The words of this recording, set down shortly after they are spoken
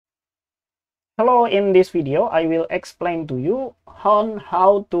Hello, in this video, I will explain to you on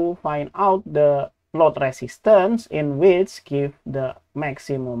how to find out the load resistance in which give the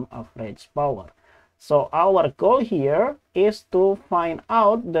maximum average power. So our goal here is to find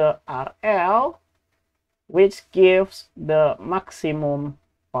out the RL which gives the maximum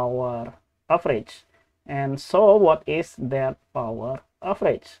power average. And so what is that power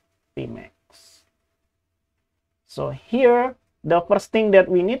average? Pmax. So here, the first thing that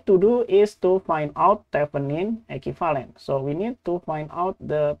we need to do is to find out Thevenin equivalent. So we need to find out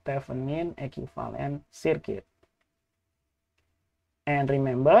the Thevenin equivalent circuit. And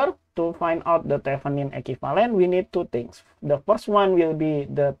remember, to find out the Thevenin equivalent, we need two things. The first one will be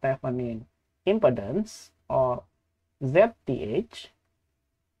the Thevenin impedance, or ZTH.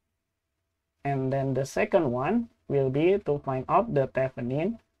 And then the second one will be to find out the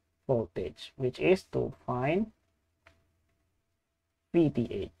Thevenin voltage, which is to find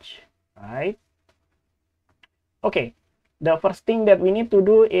VTH, right? Okay, the first thing that we need to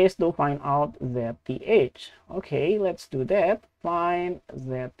do is to find out ZTH. Okay, let's do that. Find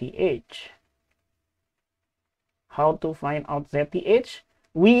ZTH. How to find out ZTH?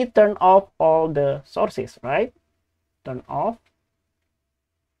 We turn off all the sources, right? Turn off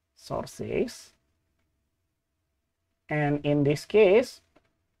sources. And in this case,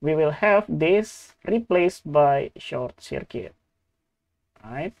 we will have this replaced by short circuit.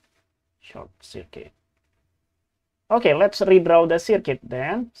 Right, short circuit. Okay, let's redraw the circuit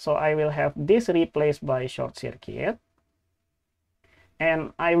then. So I will have this replaced by short circuit,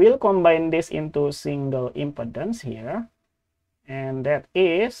 and I will combine this into single impedance here, and that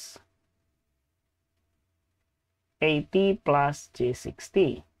is AT plus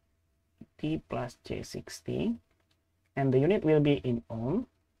J60, AT plus J60, and the unit will be in ohm.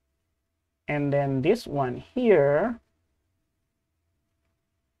 And then this one here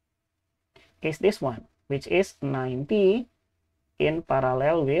is this one, which is 90 in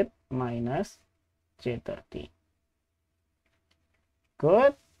parallel with minus J30.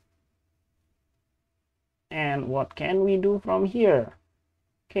 Good. And what can we do from here?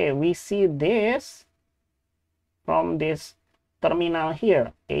 Okay, we see this from this terminal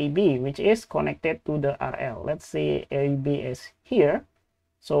here, AB, which is connected to the RL. Let's say AB is here.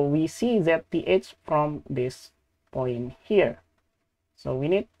 So we see ZTH from this point here. So we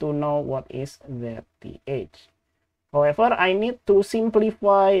need to know what is ZTH. However, I need to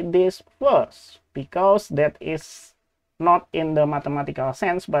simplify this first because that is not in the mathematical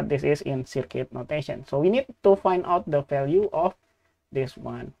sense, but this is in circuit notation. So we need to find out the value of this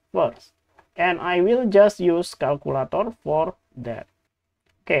one first. And I will just use calculator for that.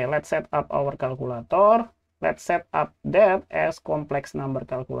 Okay, let's set up our calculator. Let's set up that as complex number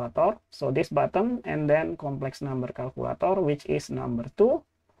calculator. So this button and then complex number calculator, which is number 2.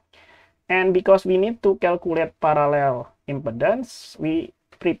 And because we need to calculate parallel impedance, we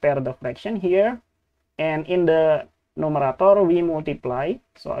prepare the fraction here. And in the numerator, we multiply.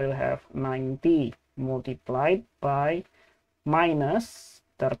 So I will have 90 multiplied by minus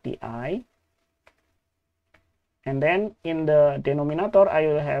 30i. And then in the denominator, I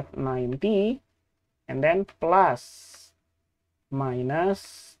will have 90 and then plus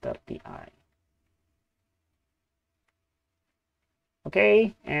minus 30i.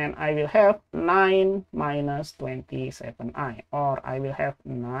 Okay, and I will have 9 minus 27i, or I will have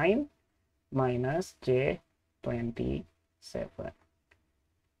 9 minus J27.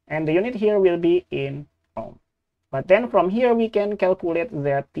 And the unit here will be in ohm. But then from here we can calculate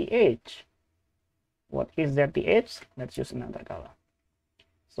ZTH. What is ZTH? Let's use another color.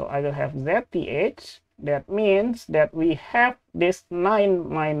 So I will have ZTH. That means that we have this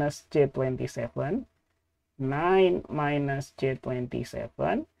 9 minus J27. 9 minus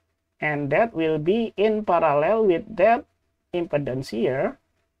J27. And that will be in parallel with that impedance here,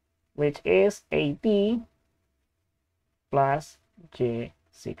 which is 80 plus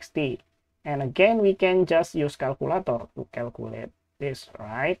J60. And again, we can just use calculator to calculate this,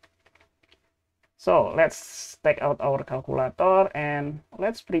 right? So let's take out our calculator and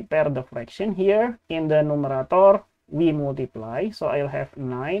let's prepare the fraction here. In the numerator, we multiply. So I'll have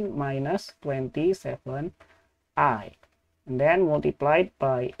 9 minus 27i. And then multiplied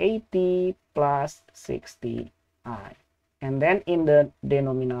by 80 plus 60i. And then in the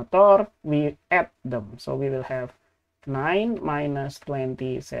denominator, we add them. So we will have 9 minus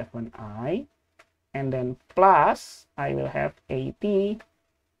 27i. And then plus, I will have 80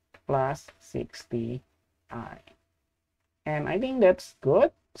 plus 60i. And I think that's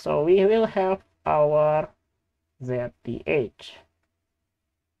good. So we will have our ZTH.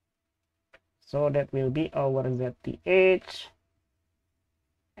 So that will be our ZTH.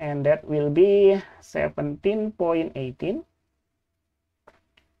 and that will be 17.18,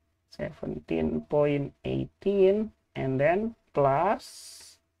 17.18, and then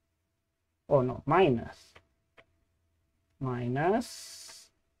plus, oh no, minus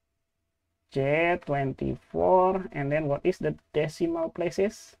J24, and then what is the decimal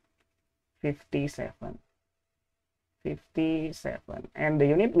places? 57, and the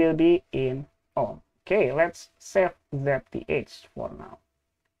unit will be in ohm. Okay, let's save ZTH for now.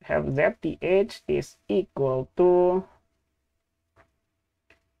 Have ZTH is equal to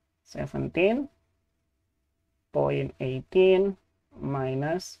 17.18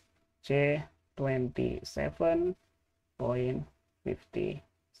 minus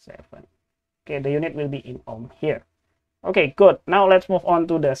J27.57. Okay, the unit will be in ohm here. Okay, good. Now let's move on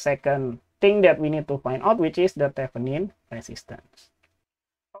to the second thing that we need to find out, which is the Thevenin resistance.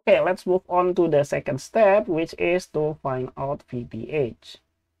 Okay, let's move on to the second step, which is to find out VTH.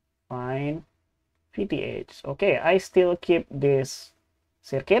 Find VTH. Okay, I still keep this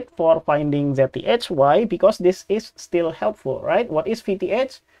circuit for finding ZTH. Why? Because this is still helpful, right? What is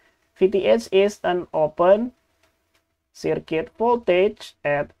VTH? VTH is an open circuit voltage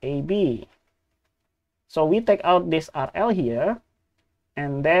at AB. So we take out this RL here,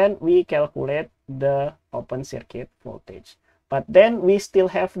 and then we calculate the open circuit voltage. But then we still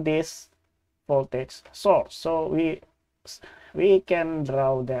have this voltage source. So we can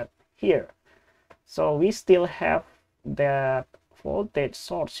draw that here. So we still have that voltage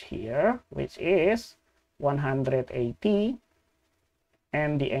source here, which is 180,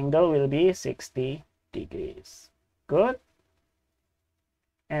 and the angle will be 60 degrees. Good.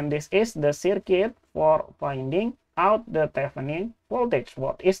 And this is the circuit for finding out the Thevenin voltage.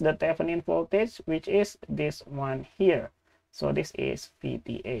 What is the Thevenin voltage? Which is this one here. So this is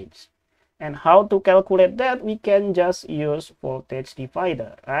VTH. And how to calculate that? We can just use voltage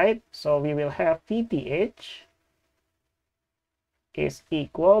divider, right? So we will have VTH is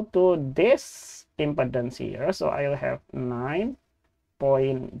equal to this impedance here. So I will have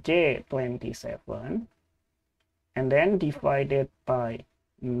 9.J27, and then divided by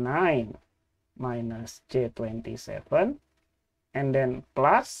 9 minus J27, and then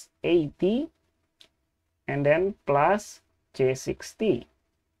plus 80, and then plus J60.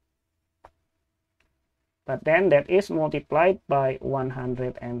 But then that is multiplied by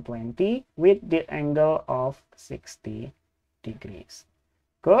 120 with the angle of 60 degrees.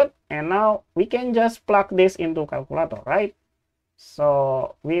 Good. And now we can just plug this into calculator, right?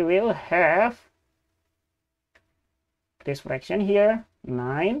 So we will have this fraction here,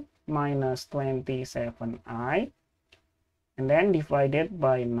 9 minus 27i, and then divided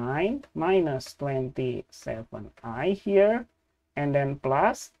by 9 minus 27i here, and then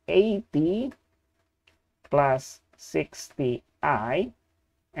plus 80 plus 60i,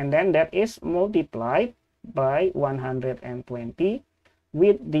 and then that is multiplied by 120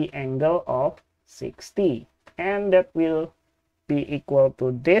 with the angle of 60, and that will be equal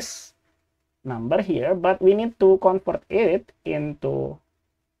to this number here, but we need to convert it into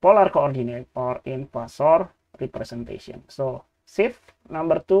polar coordinate or in phasor representation. So shift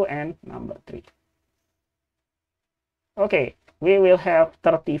number 2 and number 3. Okay, we will have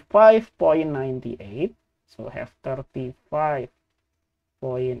 35.98. So have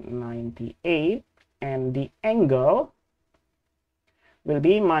 35.98, and the angle will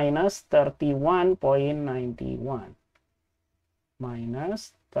be minus 31.91.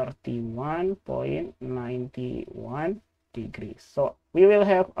 Minus 31.91 degrees. So we will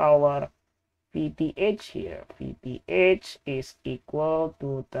have our VTH here. VTH is equal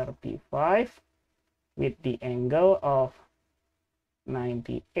to 35 with the angle of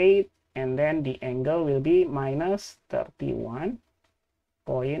 98, and then the angle will be minus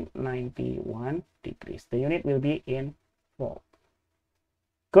 31.91 degrees. The unit will be in volt.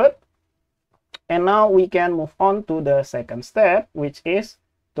 Good. And now we can move on to the second step, which is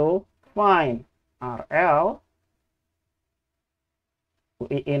to find RL,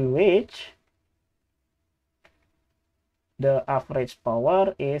 in which the average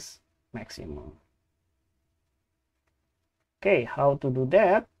power is maximum. Okay, how to do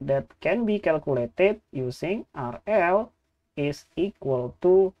that? That can be calculated using RL is equal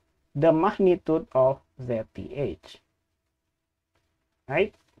to the magnitude of ZTH.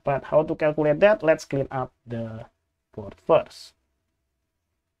 Right? But how to calculate that? Let's clean up the board first.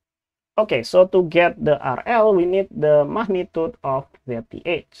 Okay, so to get the RL, we need the magnitude of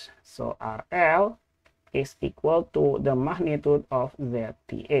ZTH. So RL is equal to the magnitude of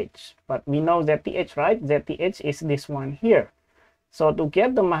ZTH. But we know ZTH, right? ZTH is this one here. So to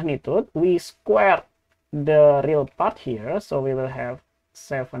get the magnitude, we square the real part here. So we will have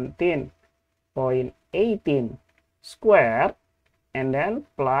 17.18 squared, and then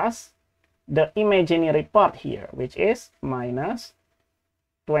plus the imaginary part here, which is minus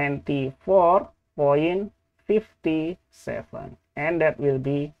 24.57, and that will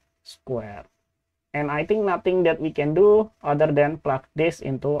be square. And I think nothing that we can do other than plug this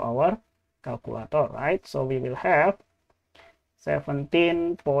into our calculator, right? So we will have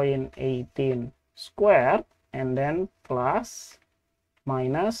 17.18 squared, and then plus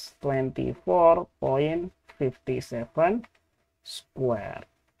minus 24.57 squared,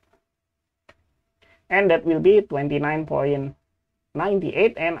 and that will be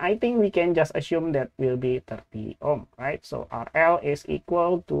 29.98, and I think we can just assume that will be 30 ohm, right? So RL is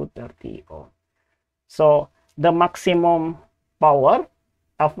equal to 30 ohm. So the maximum power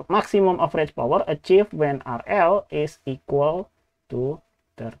of maximum average power achieved when RL is equal to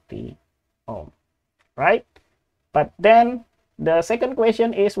 30 ohm, right? But then the second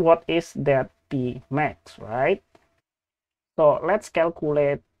question is, what is that P max, right? So let's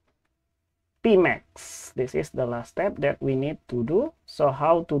calculate P max. This is the last step that we need to do. So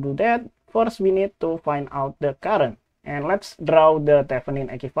how to do that? First, we need to find out the current, and let's draw the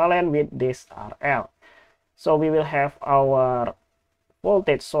Thevenin equivalent with this RL. So we will have our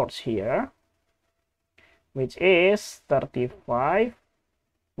voltage source here, which is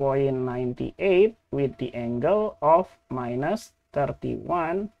 35.98 with the angle of minus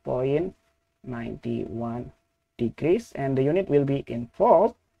 31.91 degrees, and the unit will be in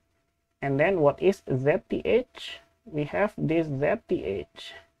volt. And then what is ZTH? We have this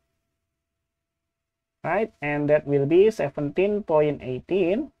ZTH, right? And that will be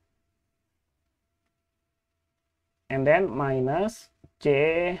 17.18, and then minus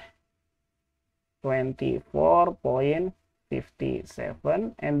J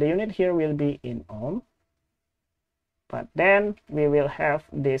 24.57, and the unit here will be in ohm. But then we will have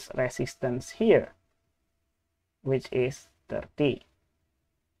this resistance here, which is 30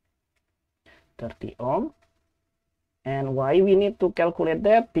 ohm. And why we need to calculate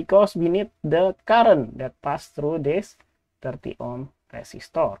that? Because we need the current that passed through this 30 ohm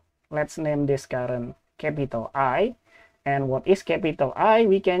resistor. Let's name this current capital I. And what is capital I?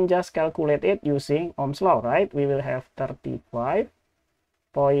 We can just calculate it using Ohm's law, right? We will have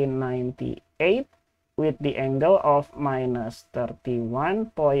 35.98 with the angle of minus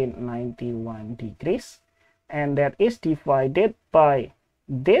 31.91 degrees, and that is divided by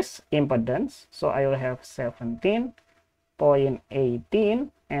this impedance. So I will have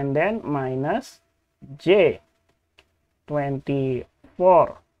 17.18 and then minus J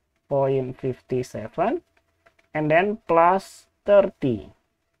 24.57 and then plus 30.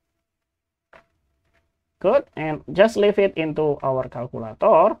 Good, and just leave it into our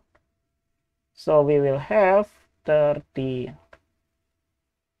calculator. So we will have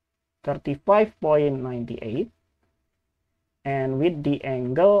 35.98, and with the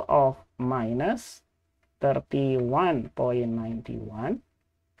angle of minus 31.91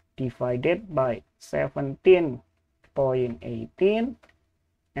 divided by 17.18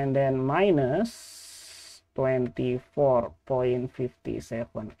 and then minus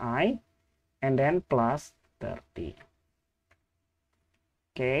 24.57i and then plus 30.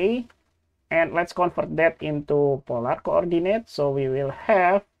 Okay, and let's convert that into polar coordinates. So we will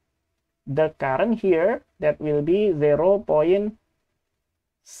have the current here that will be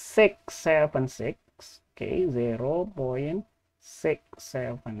 0.676, okay,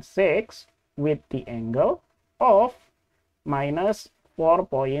 0.676 with the angle of minus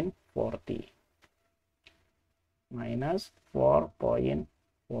 4.40, minus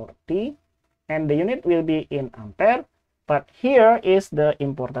 4.40, and the unit will be in ampere. But here is the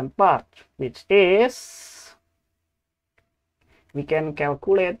important part, which is we can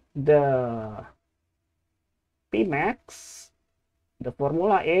calculate the P max. The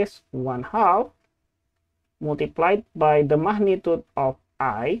formula is 1/2 multiplied by the magnitude of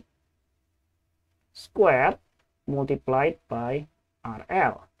I squared multiplied by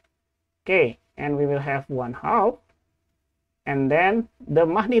RL. Okay, and we will have 1/2, and then the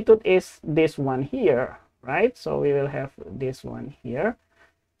magnitude is this one here, right? So we will have this one here.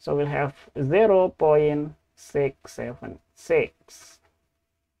 So we'll have 0.676,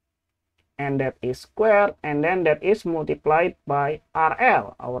 and that is squared, and then that is multiplied by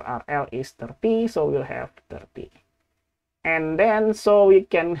RL. Our RL is 30, so we'll have 30. And then so we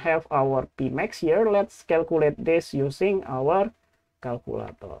can have our P max here. Let's calculate this using our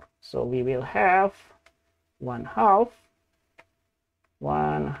calculator. So we will have 1/2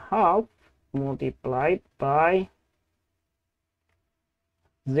 multiplied by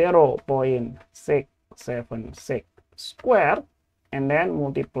 0.676 squared and then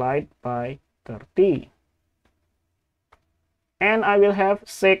multiplied by 30. And I will have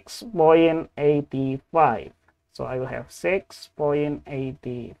 6.85. So I will have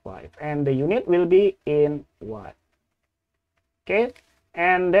 6.85, and the unit will be in watt. Okay,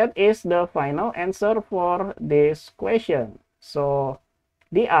 and that is the final answer for this question. So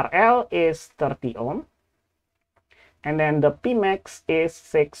the RL is 30 ohm, and then the Pmax is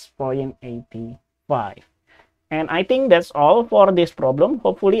 6.85. And I think that's all for this problem.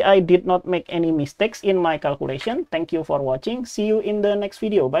 Hopefully I did not make any mistakes in my calculation. Thank you for watching. See you in the next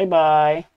video. Bye bye.